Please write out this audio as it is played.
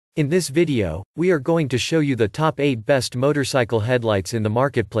In this video, we are going to show you the top 8 best motorcycle headlights in the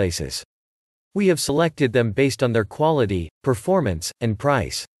marketplaces. We have selected them based on their quality, performance, and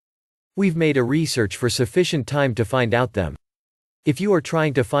price. We've made a research for sufficient time to find out them. If you are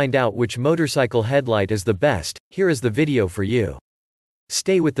trying to find out which motorcycle headlight is the best, here is the video for you.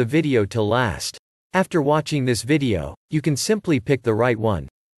 Stay with the video till last. After watching this video, you can simply pick the right one.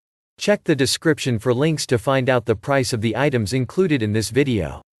 Check the description for links to find out the price of the items included in this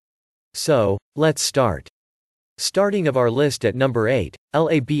video. So, let's start. Starting of our list at number 8,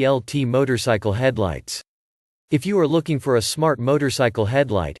 LABLT motorcycle headlights. If you are looking for a smart motorcycle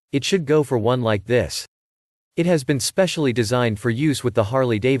headlight, it should go for one like this. It has been specially designed for use with the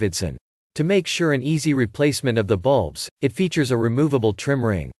Harley-Davidson. To make sure an easy replacement of the bulbs, it features a removable trim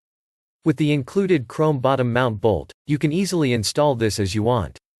ring. With the included chrome bottom mount bolt, you can easily install this as you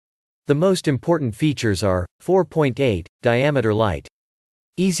want. The most important features are 4.8 diameter light.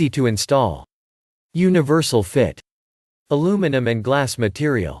 Easy to install. Universal fit. Aluminum and glass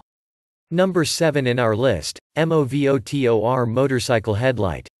material. Number 7 in our list, MOVOTOR motorcycle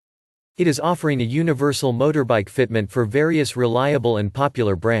headlight. It is offering a universal motorbike fitment for various reliable and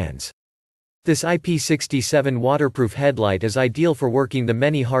popular brands. This IP67 waterproof headlight is ideal for working the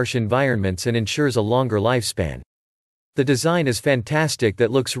many harsh environments and ensures a longer lifespan. The design is fantastic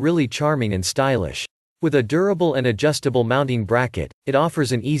that looks really charming and stylish. With a durable and adjustable mounting bracket, it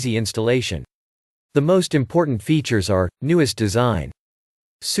offers an easy installation. The most important features are, newest design.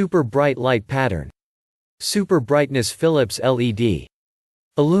 Super bright light pattern. Super brightness Philips LED.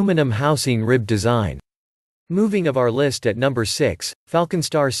 Aluminum housing rib design. Moving of our list at number 6,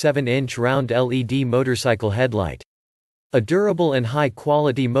 Falconstar 7-inch round LED motorcycle headlight. A durable and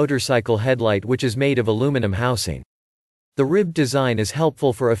high-quality motorcycle headlight which is made of aluminum housing. The rib design is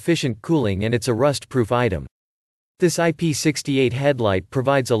helpful for efficient cooling and it's a rust-proof item. This IP68 headlight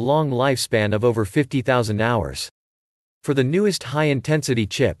provides a long lifespan of over 50,000 hours. For the newest high-intensity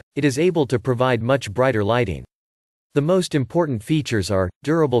chip, it is able to provide much brighter lighting. The most important features are,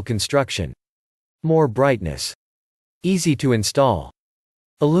 durable construction. More brightness. Easy to install.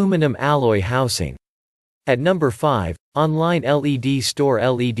 Aluminum alloy housing. At number 5, Online LED Store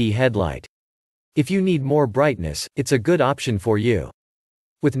LED headlight. If you need more brightness, it's a good option for you.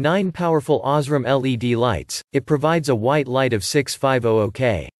 With 9 powerful Osram LED lights, it provides a white light of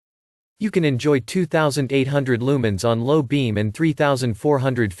 650K. You can enjoy 2,800 lumens on low beam and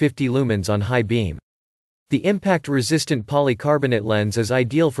 3,450 lumens on high beam. The impact-resistant polycarbonate lens is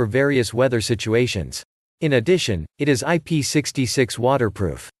ideal for various weather situations. In addition, it is IP66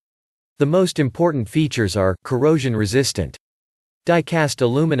 waterproof. The most important features are corrosion-resistant, die-cast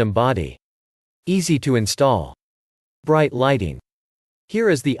aluminum body, easy to install, bright lighting.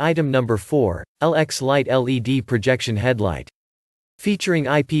 Here is the item number 4, LX Light LED projection headlight. Featuring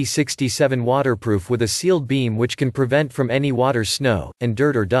IP67 waterproof with a sealed beam which can prevent from any water, snow, and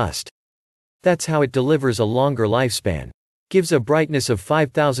dirt or dust. That's how it delivers a longer lifespan. Gives a brightness of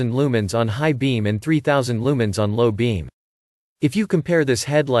 5,000 lumens on high beam and 3,000 lumens on low beam. If you compare this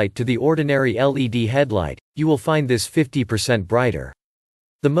headlight to the ordinary LED headlight, you will find this 50% brighter.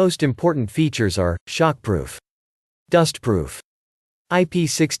 The most important features are, shockproof, dustproof,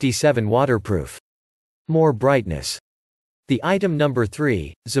 IP67 waterproof, more brightness. The item number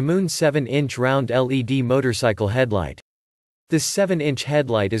 3, Sumon 7-inch round LED motorcycle headlight. This 7-inch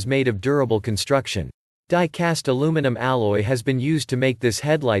headlight is made of durable construction. Die-cast aluminum alloy has been used to make this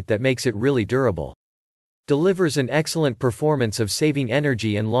headlight that makes it really durable. Delivers an excellent performance of saving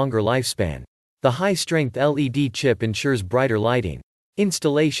energy and longer lifespan. The high-strength LED chip ensures brighter lighting.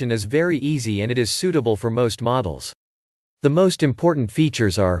 Installation is very easy and it is suitable for most models. The most important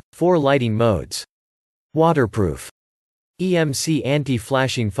features are, 4 lighting modes. Waterproof. EMC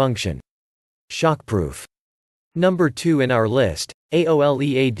anti-flashing function. Shockproof. Number 2 in our list,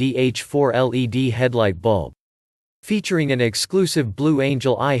 AOLEADH4 LED headlight bulb. Featuring an exclusive Blue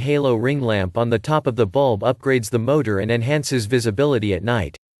Angel Eye halo ring lamp on the top of the bulb upgrades the motor and enhances visibility at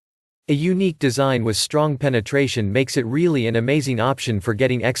night. A unique design with strong penetration makes it really an amazing option for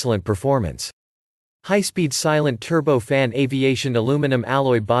getting excellent performance. High-speed silent turbofan aviation aluminum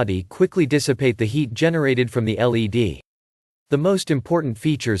alloy body quickly dissipate the heat generated from the LED. The most important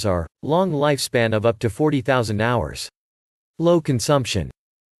features are, long lifespan of up to 40,000 hours. Low consumption.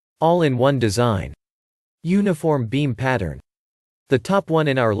 All-in-one design. Uniform beam pattern. The top one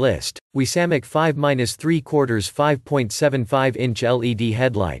in our list, Wesamec 5-3/4 5.75-inch LED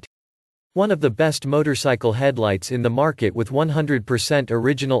headlight. One of the best motorcycle headlights in the market with 100%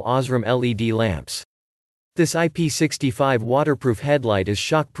 original Osram LED lamps. This IP65 waterproof headlight is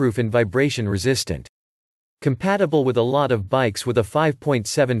shockproof and vibration resistant. Compatible with a lot of bikes with a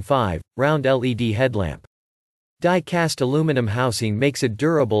 5.75 round LED headlamp. Die-cast aluminum housing makes it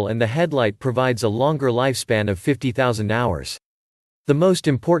durable, and the headlight provides a longer lifespan of 50,000 hours. The most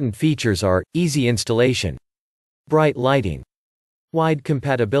important features are easy installation, bright lighting, wide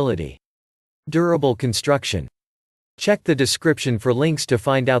compatibility, durable construction. Check the description for links to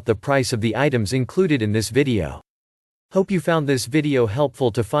find out the price of the items included in this video. Hope you found this video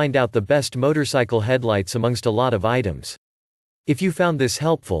helpful to find out the best motorcycle headlights amongst a lot of items. If you found this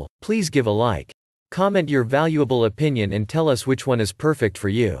helpful, please give a like. Comment your valuable opinion and tell us which one is perfect for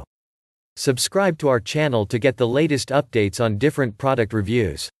you. Subscribe to our channel to get the latest updates on different product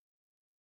reviews.